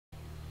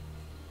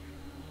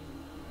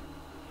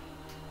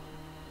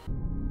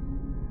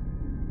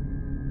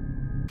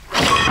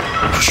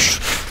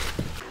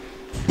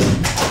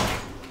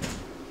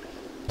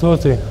Кто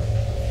ты?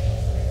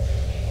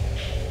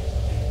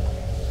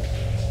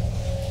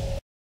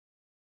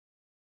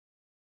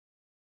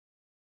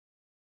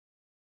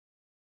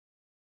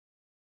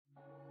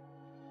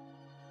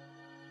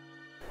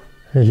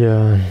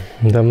 Я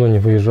давно не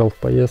выезжал в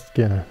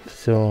поездки.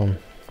 Все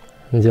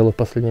дело в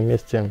последнем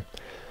месте,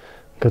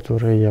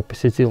 которое я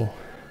посетил.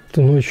 В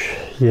ту ночь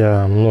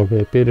я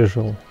многое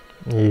пережил,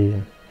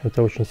 и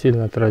это очень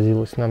сильно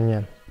отразилось на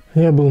мне.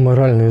 Я был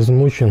морально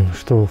измучен,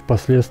 что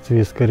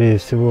впоследствии, скорее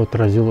всего,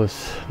 отразилось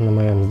на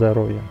моем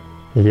здоровье.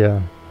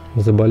 Я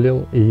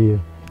заболел и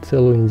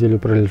целую неделю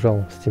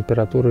пролежал с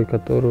температурой,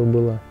 которую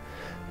было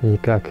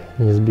никак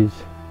не сбить.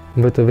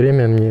 В это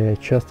время мне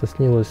часто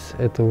снилось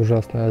это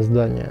ужасное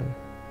здание.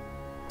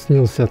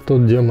 Снился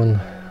тот демон,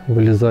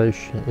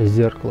 вылезающий из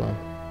зеркала,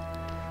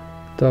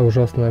 та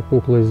ужасная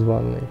кукла из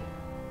ванной.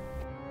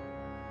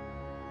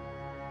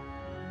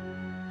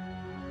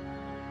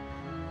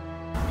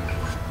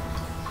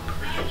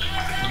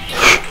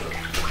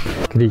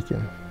 Крики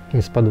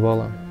из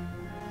подвала.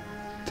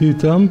 Ты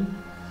там?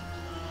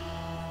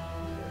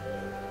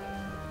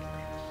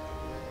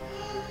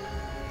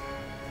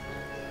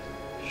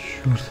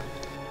 Черт.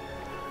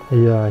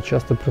 Я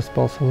часто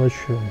просыпался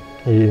ночью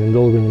и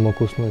долго не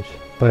мог уснуть.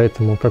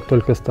 Поэтому, как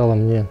только стало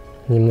мне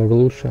немного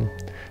лучше,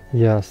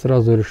 я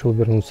сразу решил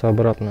вернуться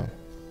обратно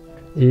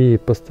и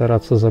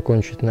постараться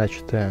закончить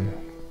начатое.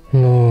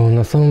 Но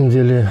на самом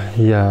деле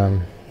я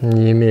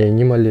не имею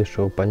ни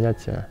малейшего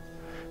понятия,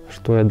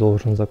 что я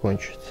должен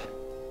закончить.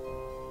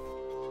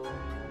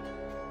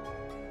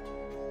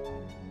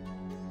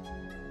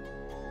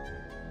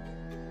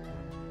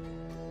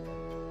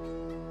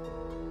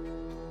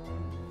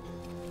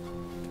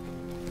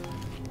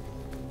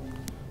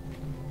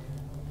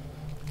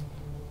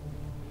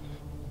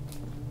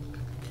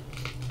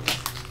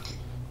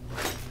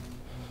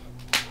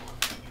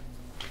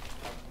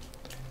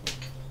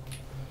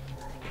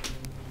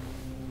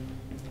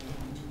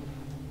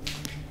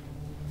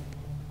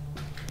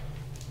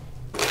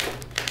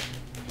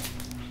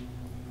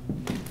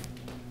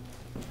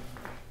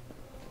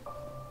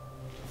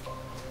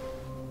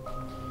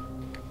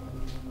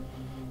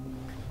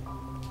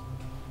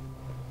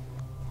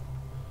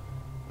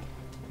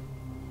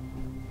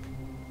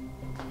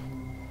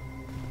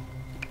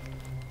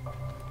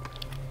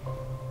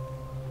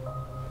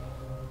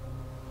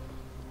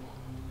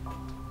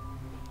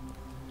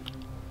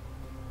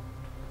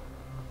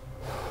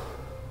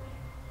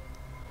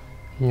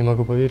 Не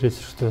могу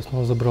поверить, что я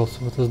снова забрался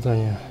в это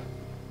здание.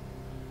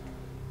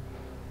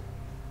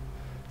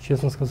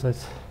 Честно сказать,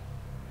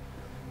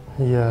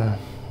 я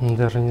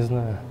даже не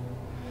знаю,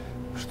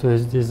 что я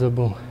здесь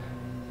забыл.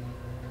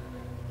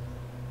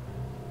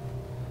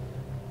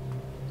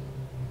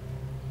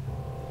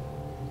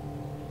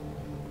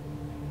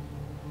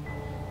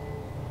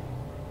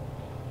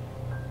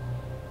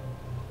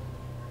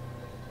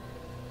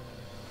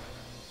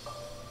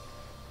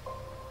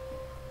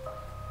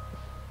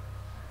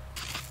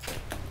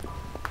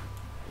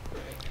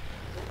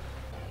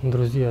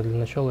 Друзья, для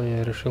начала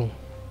я решил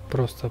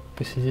просто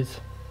посидеть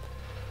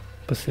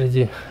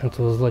посреди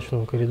этого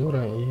злачного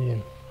коридора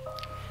и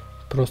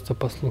просто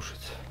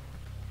послушать.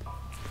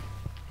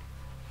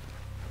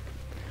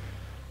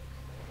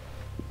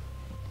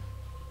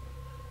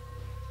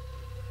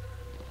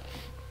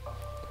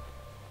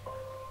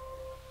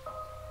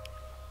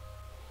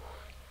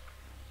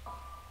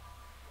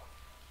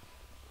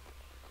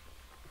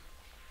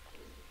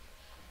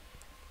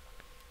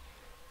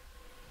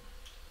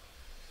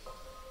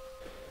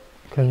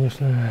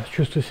 Конечно,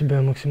 чувствую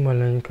себя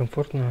максимально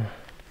некомфортно,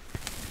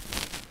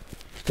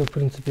 что, в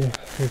принципе,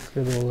 и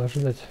следовало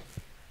ожидать.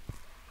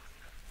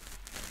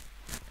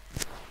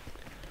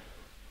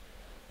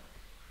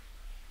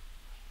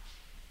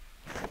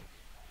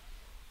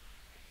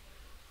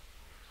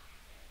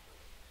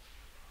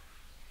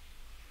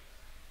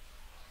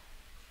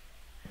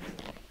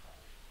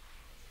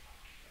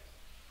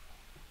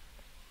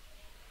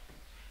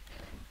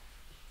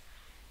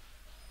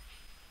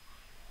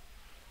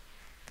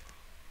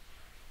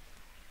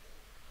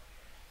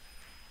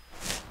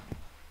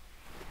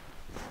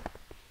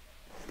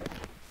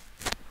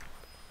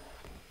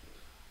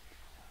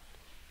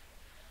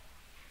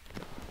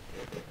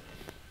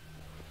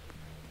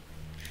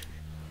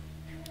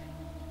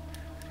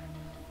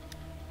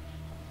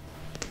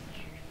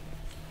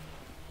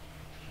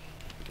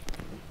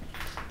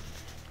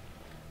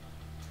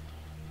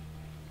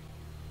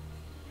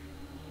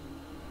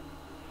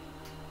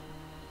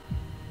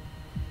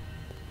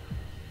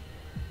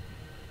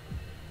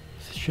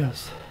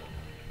 Сейчас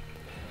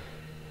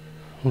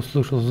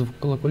услышал звук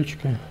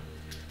колокольчика,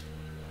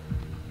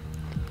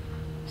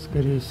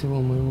 скорее всего,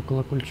 моего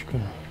колокольчика.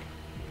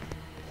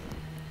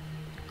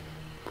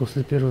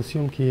 После первой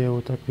съемки я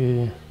его так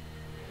и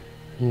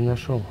не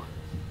нашел.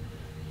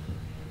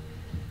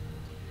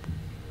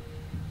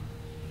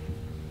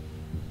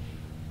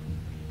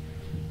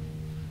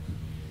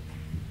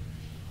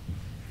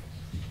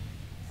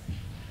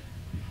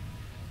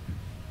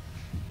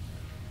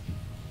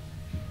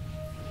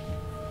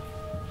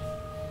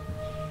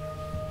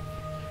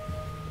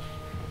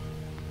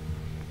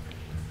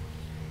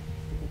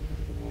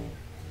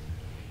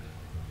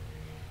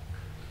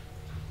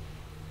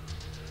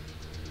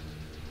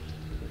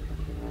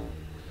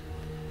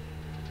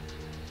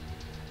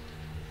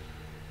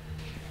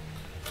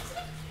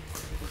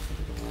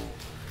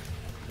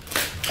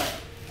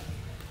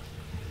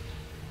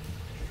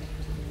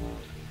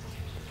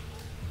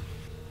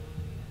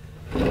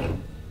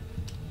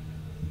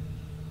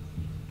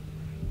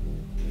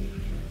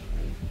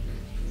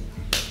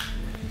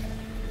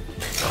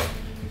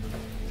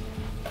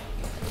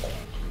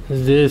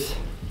 Здесь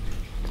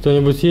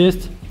кто-нибудь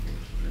есть?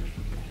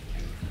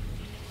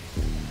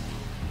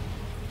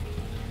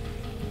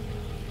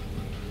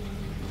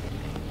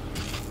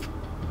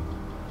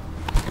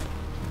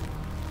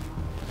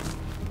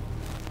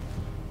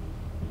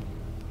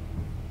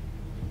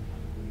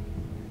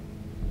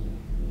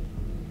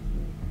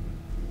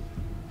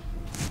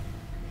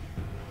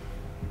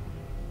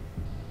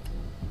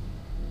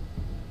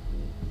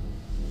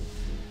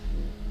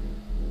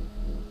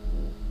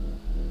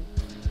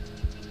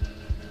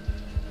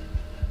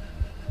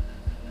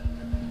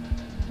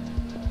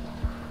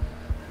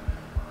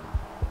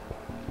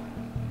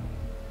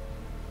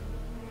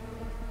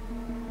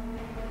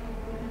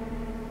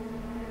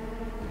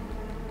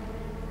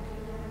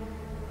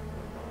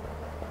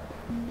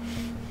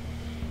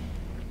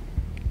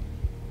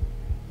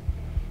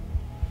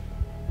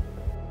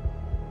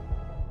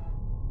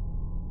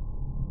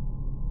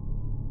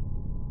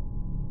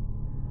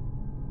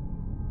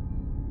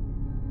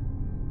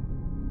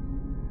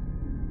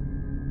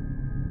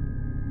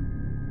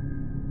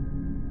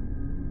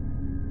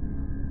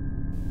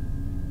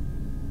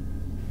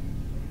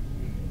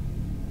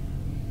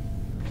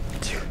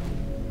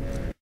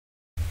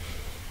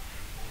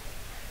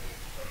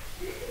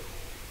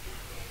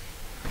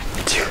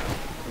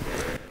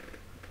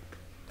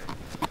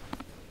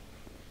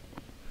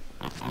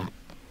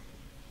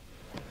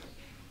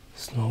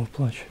 Снова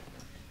плач.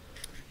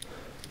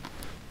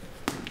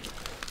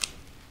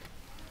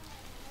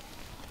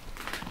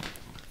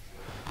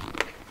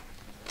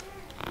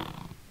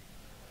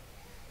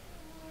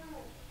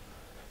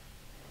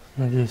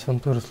 Надеюсь, вам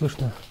тоже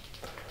слышно.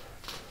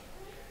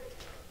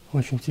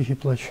 Очень тихий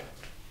плач.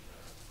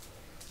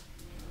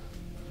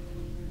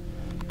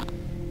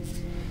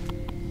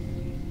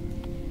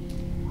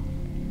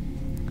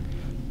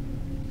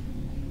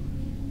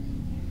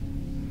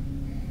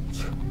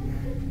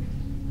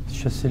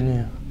 Сейчас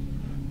сильнее.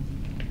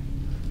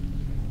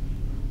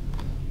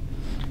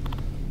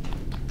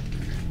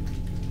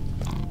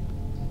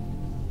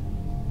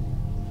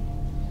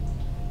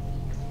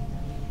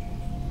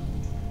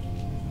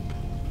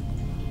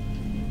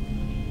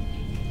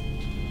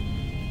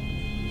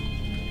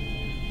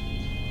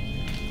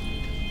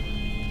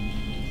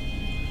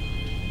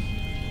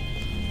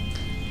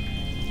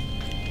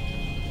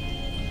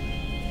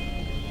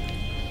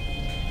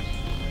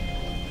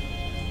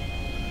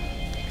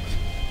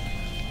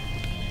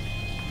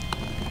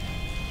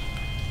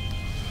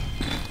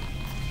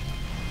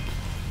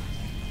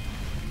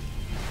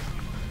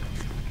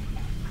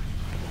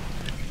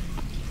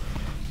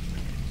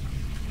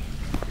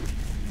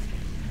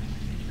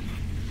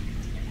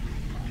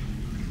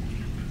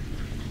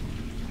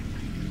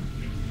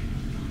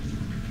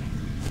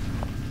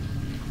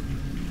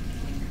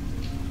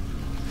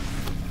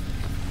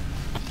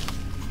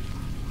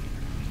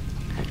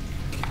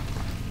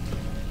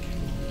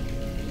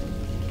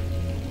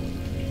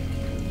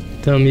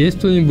 Там есть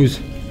кто-нибудь?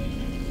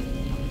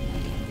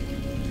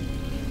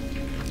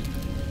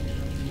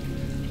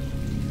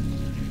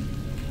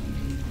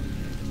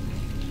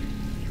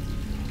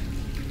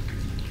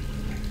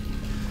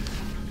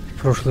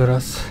 В прошлый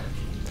раз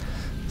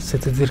с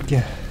этой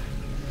дырки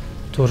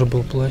тоже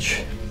был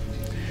плач.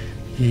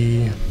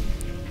 И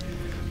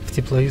в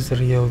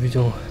тепловизоре я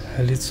увидел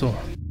лицо.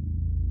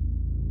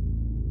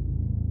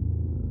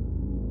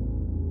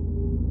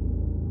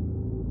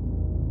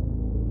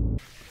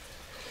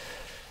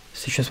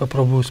 Сейчас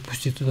попробую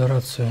спустить туда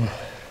рацию.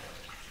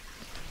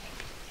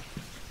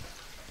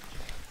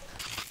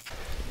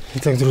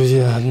 Итак,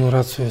 друзья, одну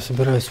рацию я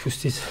собираюсь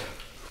спустить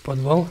в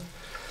подвал.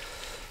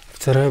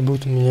 Вторая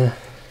будет у меня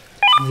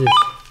здесь.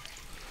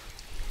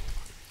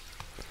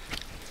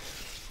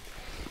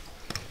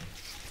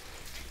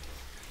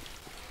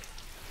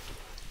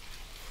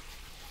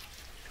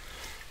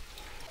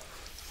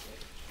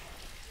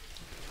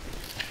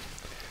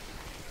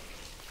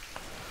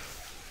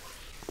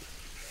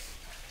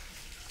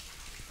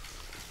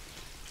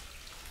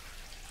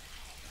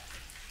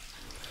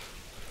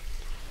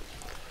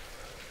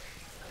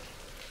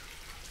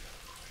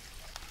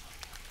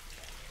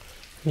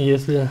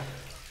 Если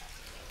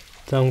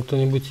там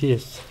кто-нибудь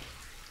есть,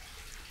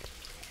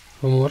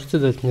 вы можете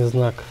дать мне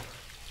знак,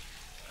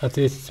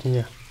 ответить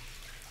мне?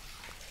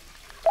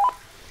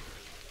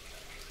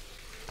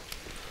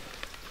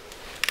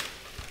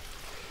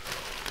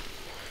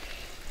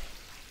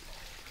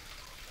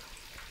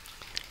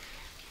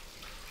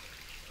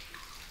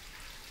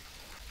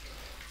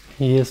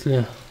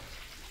 Если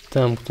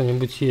там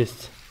кто-нибудь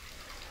есть,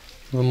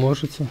 вы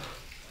можете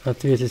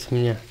ответить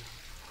мне?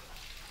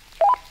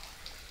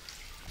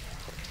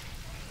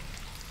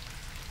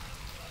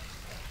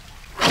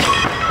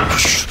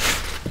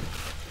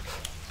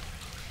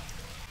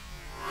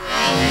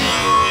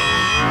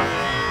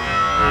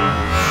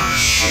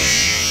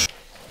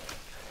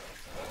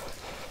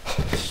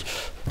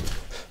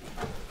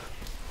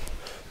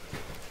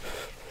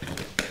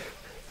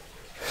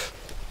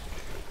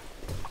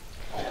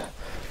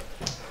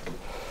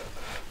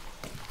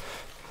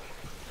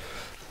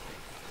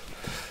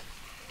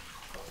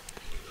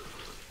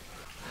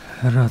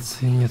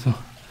 Рации нету.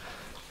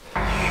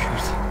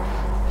 Черт.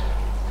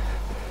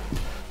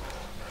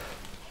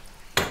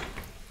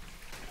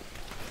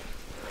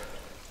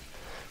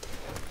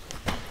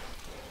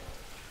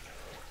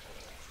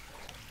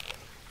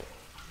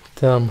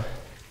 Там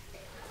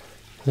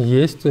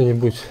есть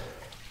кто-нибудь?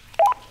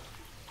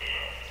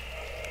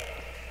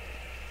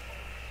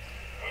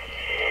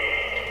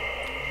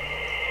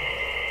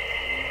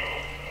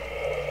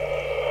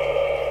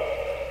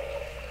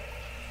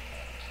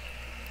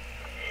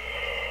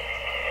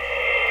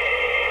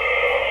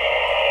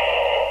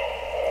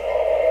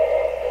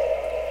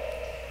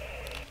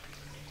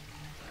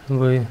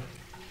 Вы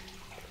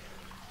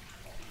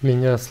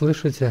меня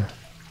слышите?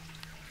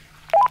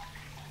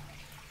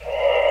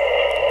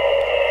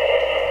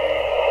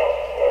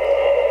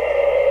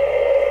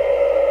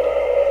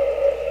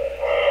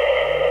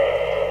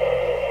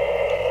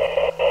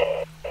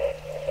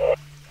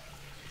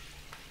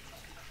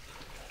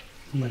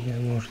 Мне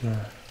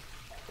нужно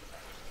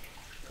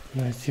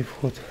найти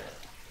вход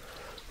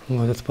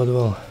в этот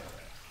подвал.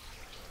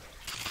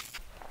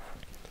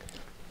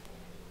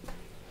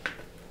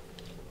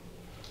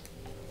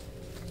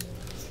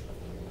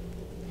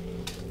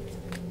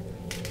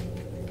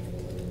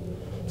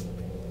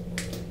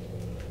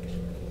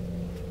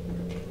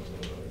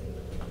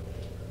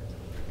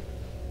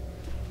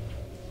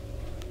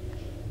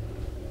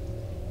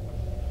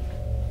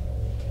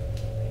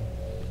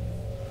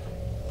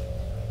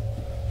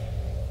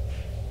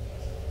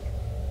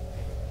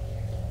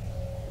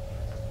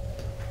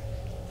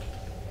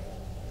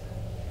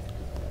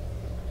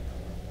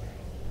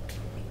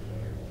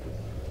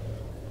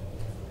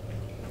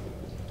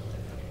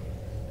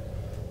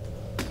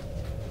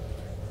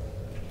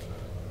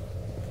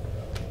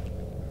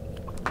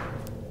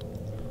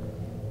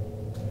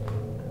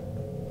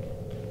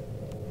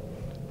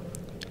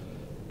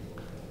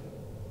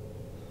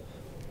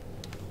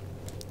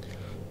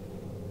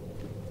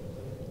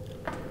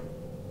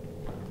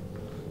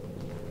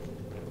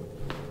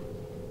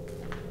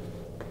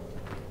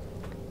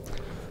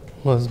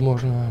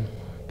 Возможно,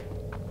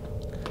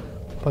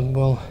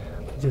 подвал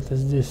где-то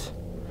здесь,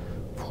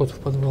 вход в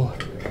подвал.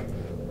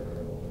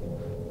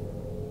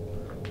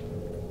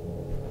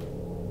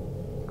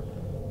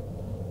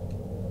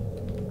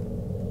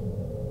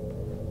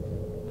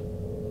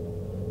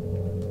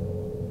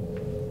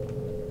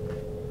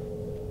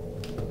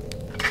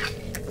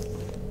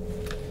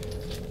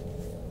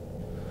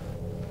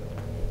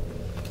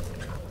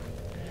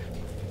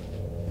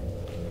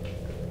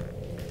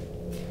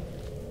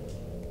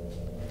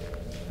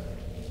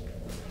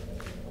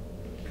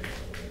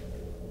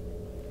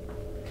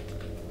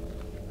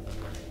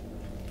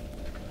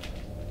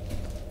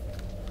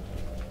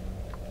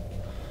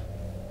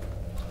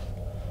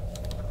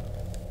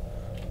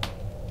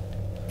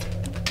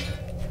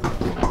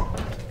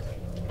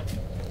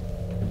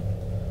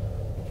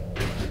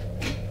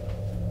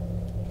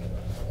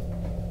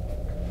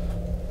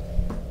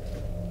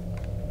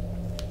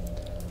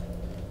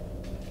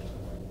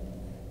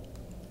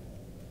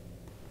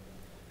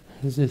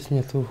 Здесь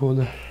нет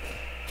входа.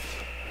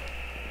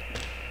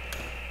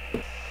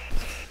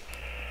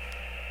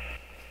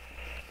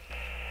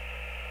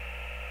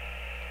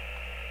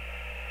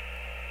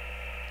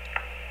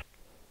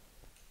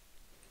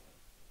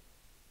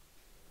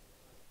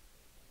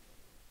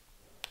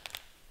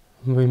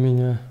 Вы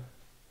меня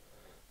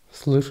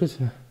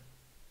слышите?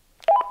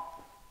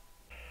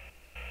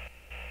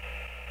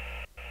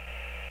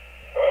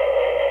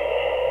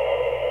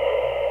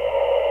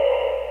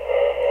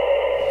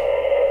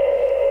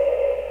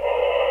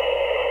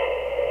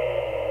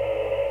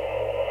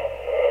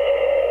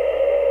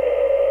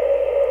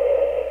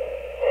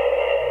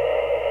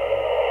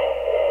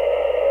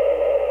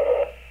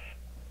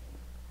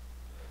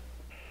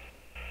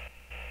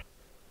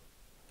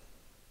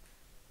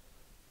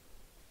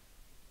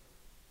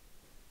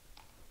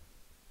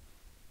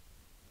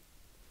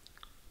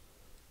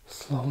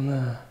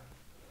 Словно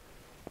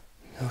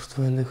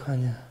мертвое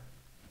дыхание.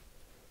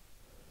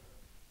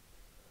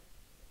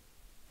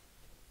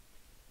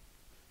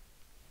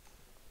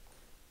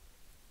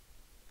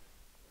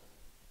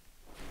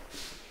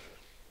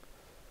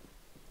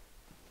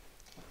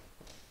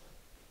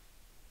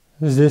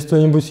 Здесь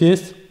кто-нибудь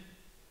есть?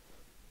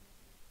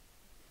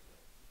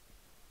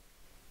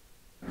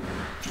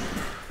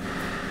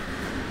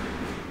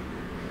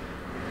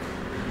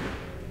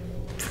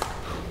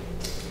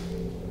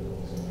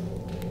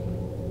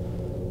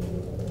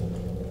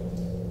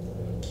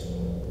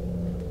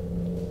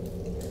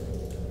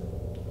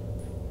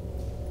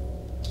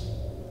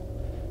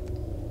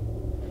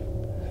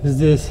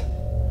 Здесь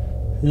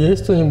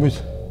есть кто-нибудь?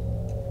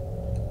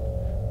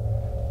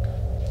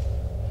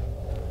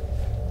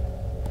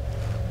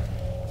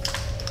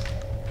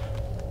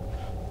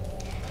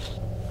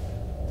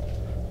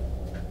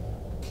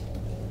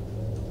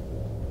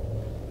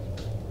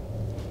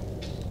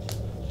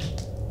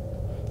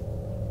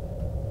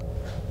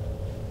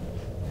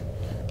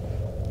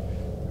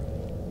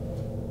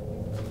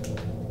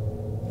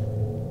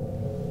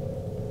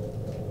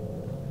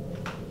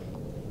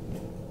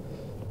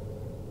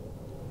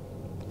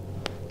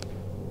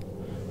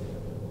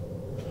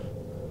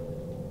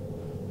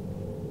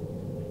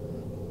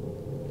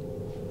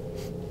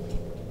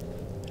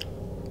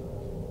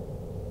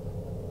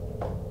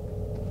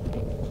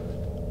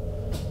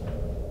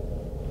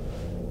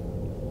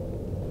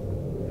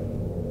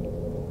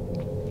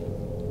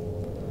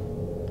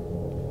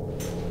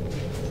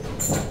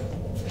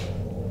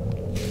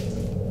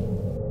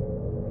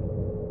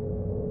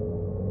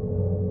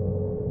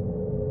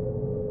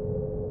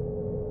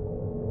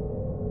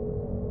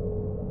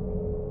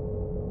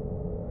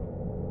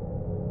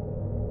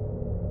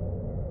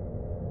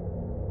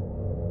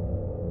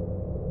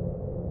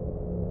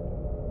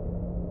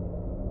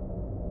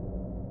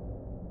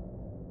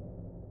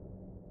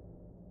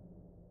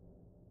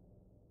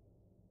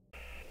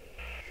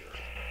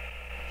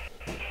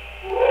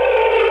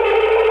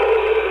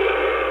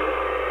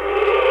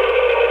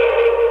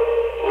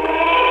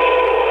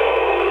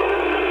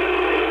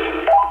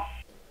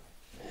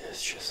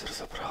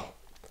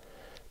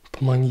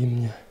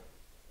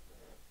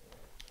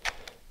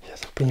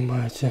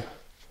 понимаете,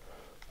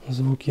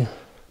 звуки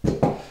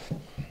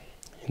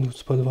идут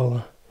с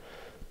подвала,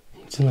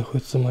 где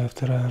находится моя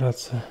вторая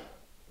рация.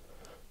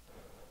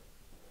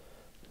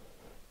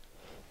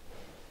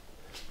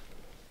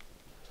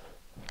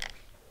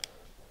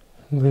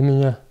 Вы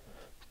меня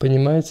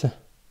понимаете?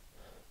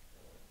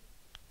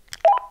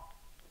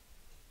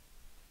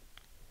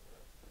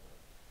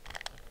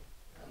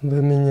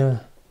 Вы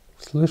меня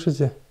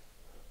слышите?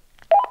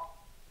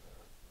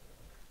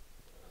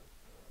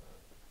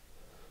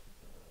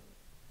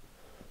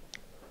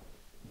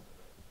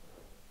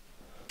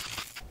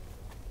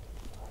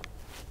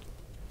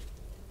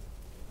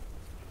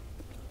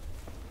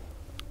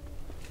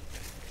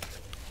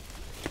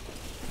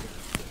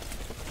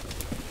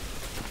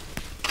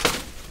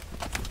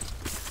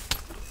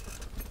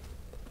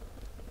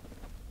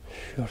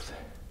 Черт.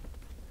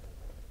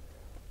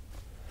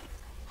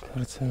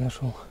 Кажется, я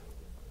нашел.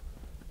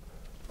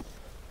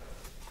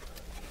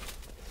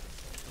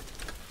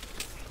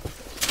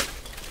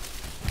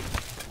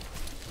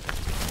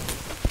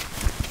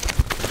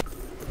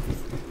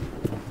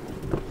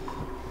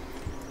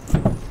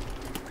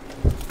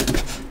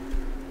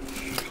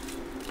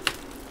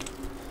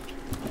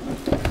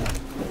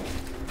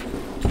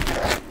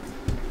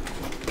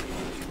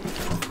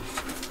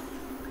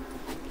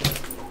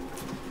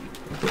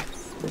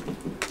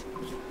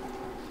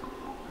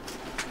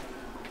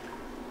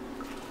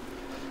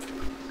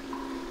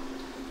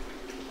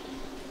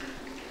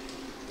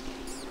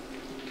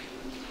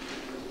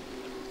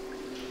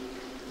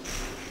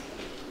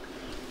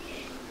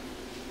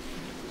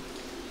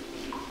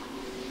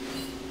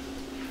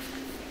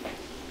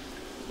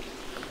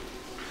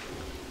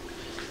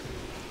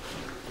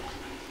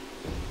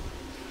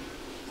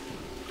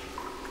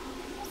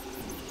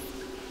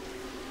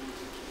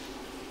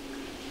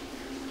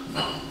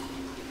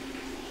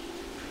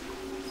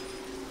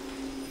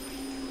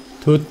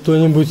 Тут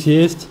кто-нибудь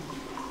есть?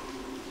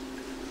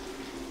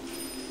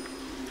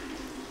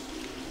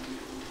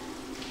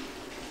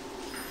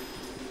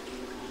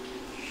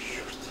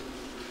 Черт.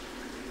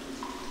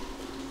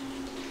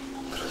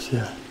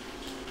 Друзья,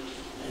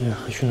 я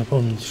хочу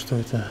напомнить, что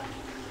это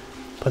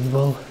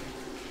подвал.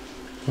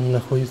 Он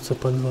находится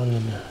под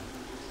ваннами.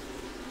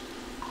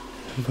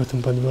 В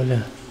этом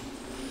подвале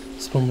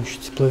с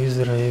помощью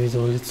тепловизора я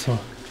видел лицо.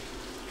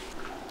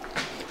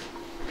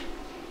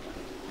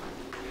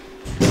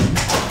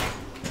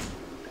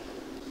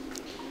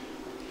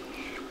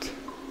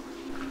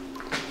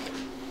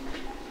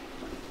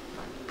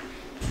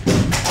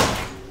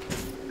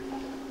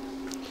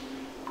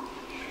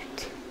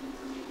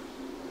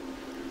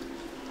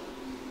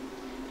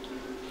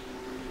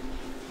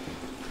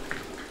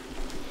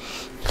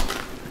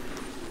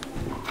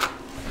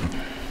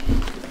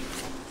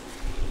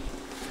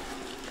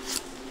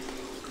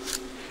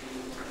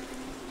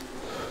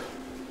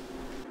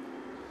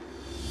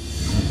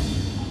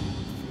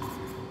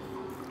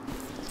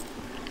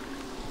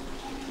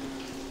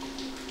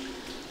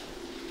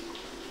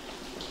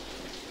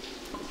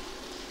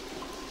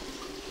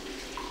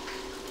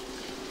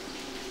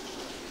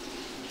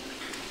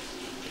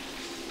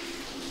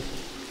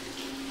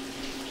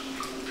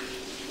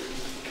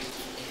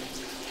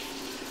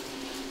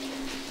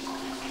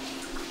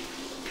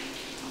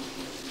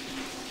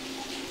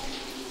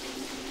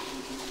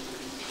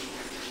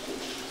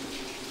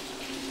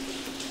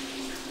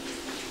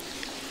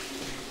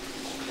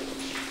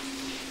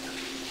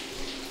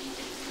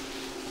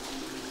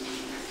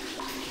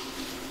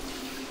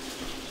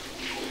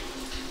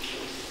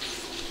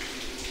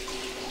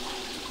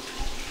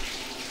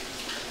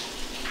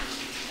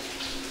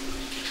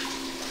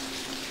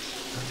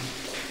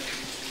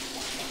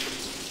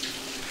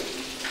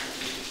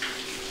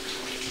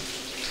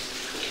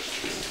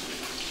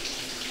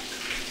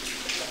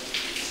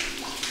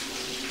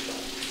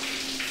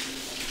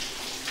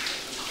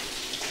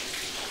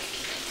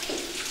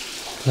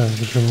 Так,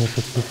 держи мне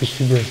тут по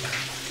себе.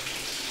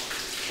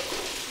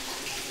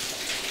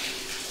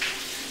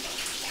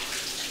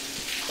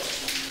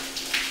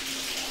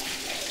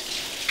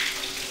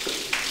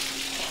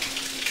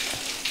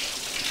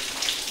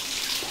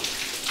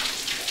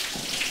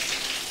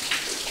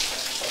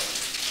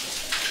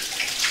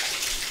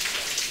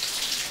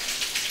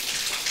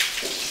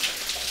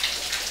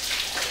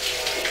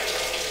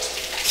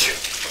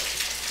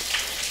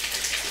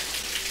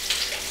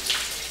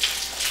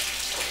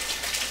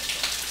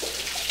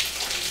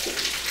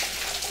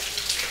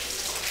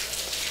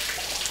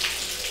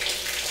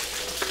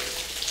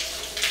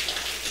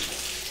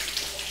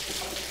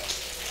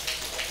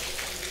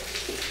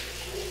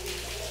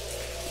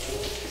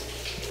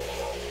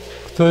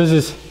 Кто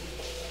здесь?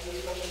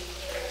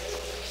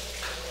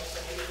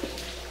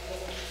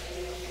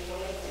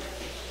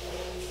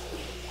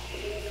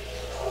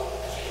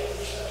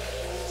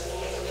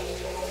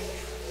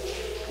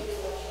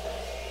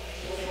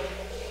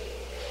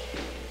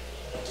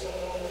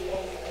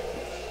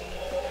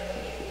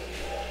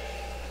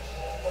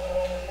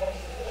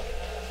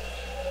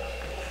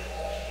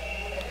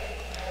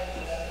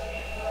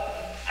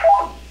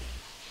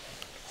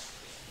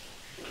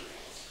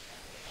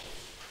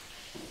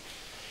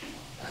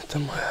 Это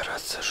моя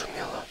рация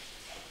шумела.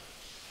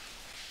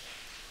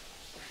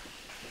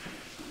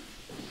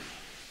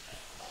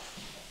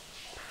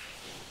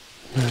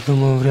 Я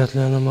думаю, вряд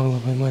ли она могла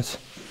поймать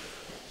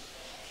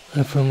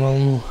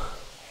FM-волну.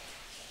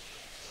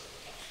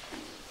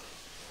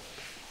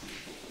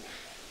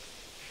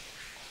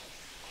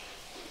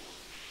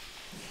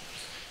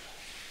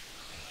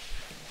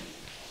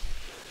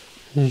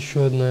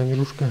 Еще одна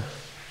игрушка,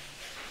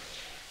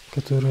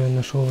 которую я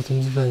нашел в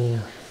этом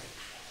здании.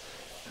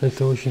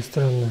 Это очень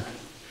странно.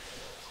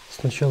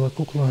 Сначала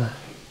кукла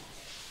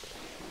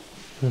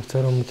на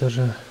втором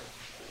этаже.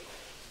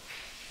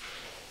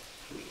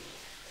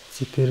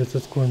 Теперь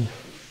этот конь.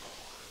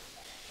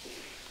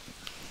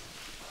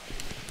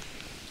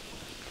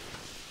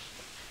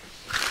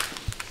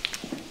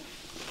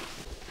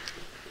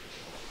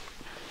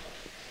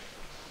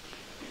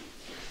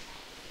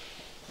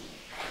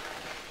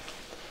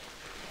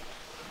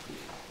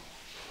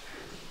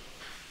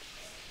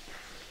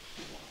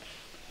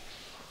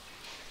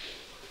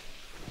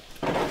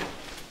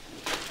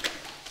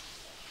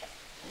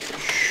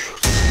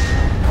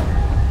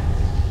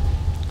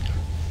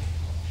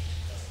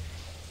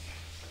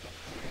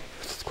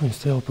 Конь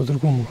стоял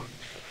по-другому.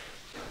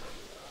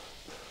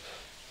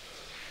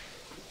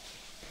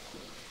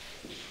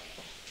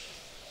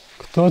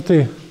 Кто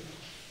ты?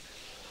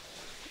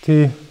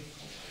 Ты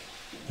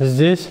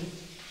здесь?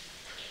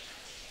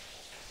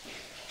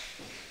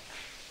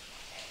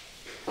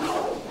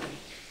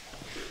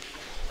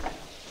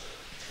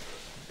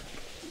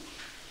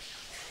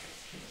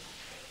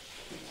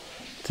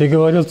 Ты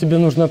говорил, тебе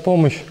нужна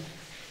помощь.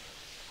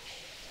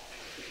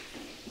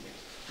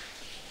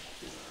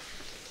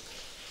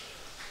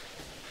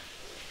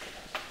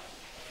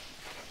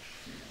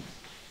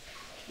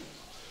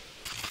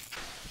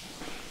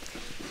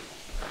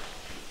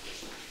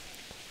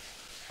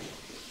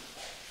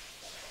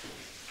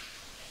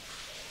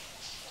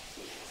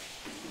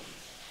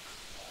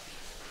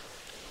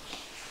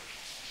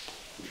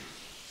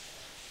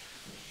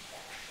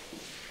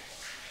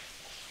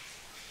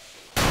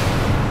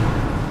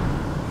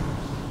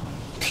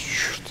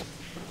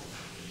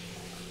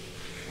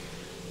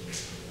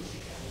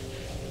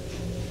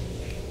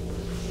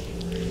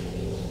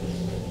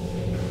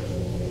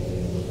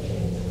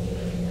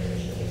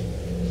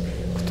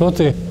 Кто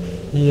ты?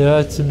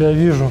 Я тебя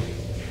вижу.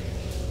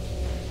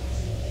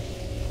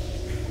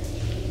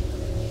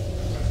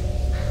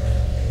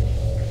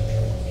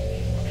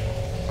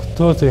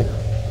 Кто ты?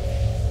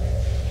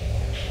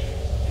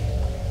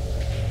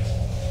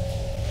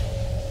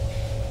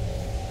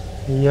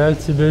 Я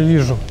тебя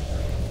вижу.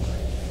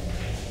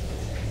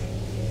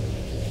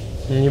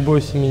 Не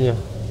бойся меня.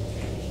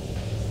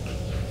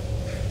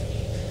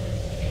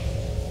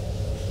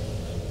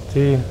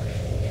 Ты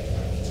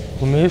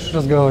умеешь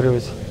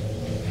разговаривать?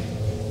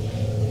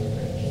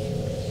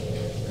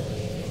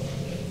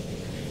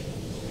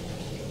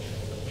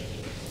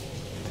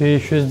 Ты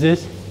еще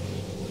здесь?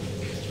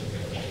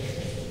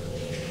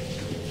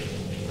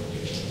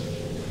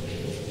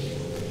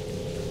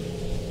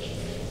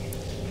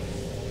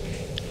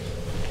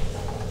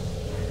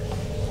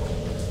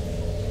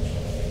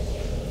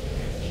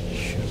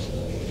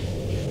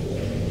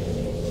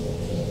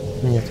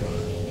 Нету.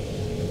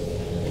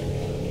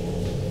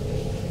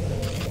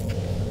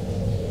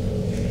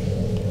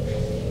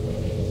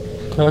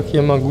 Как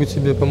я могу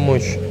тебе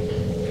помочь?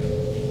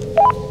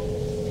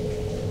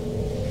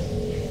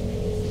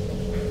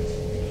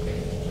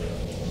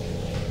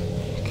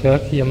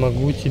 Как я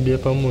могу тебе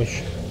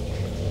помочь?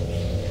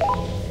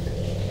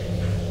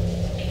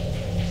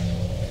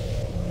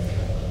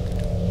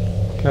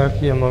 Как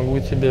я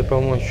могу тебе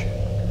помочь?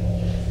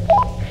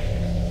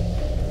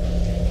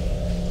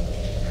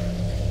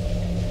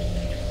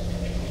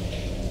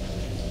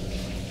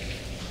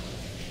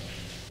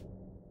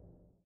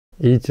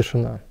 И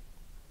тишина.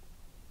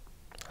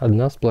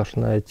 Одна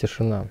сплошная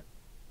тишина.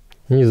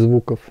 Ни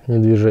звуков, ни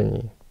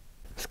движений.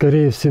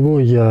 Скорее всего,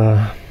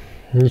 я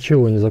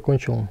ничего не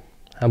закончил,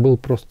 а был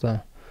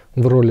просто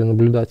в роли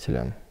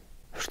наблюдателя.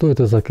 Что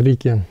это за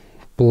крики,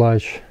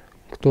 плач,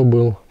 кто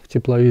был в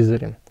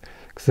тепловизоре?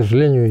 К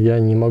сожалению, я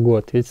не могу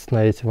ответить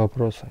на эти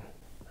вопросы.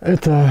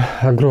 Это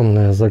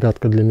огромная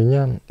загадка для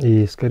меня,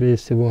 и, скорее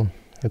всего,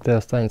 это и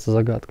останется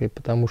загадкой,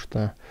 потому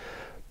что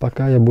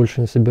пока я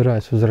больше не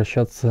собираюсь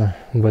возвращаться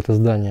в это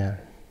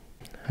здание.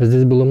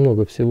 Здесь было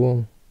много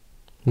всего,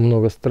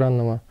 много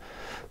странного,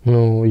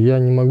 но я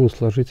не могу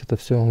сложить это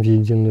все в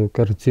единую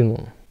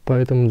картину.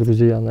 Поэтому,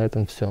 друзья, на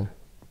этом все.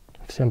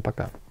 Всем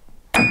пока.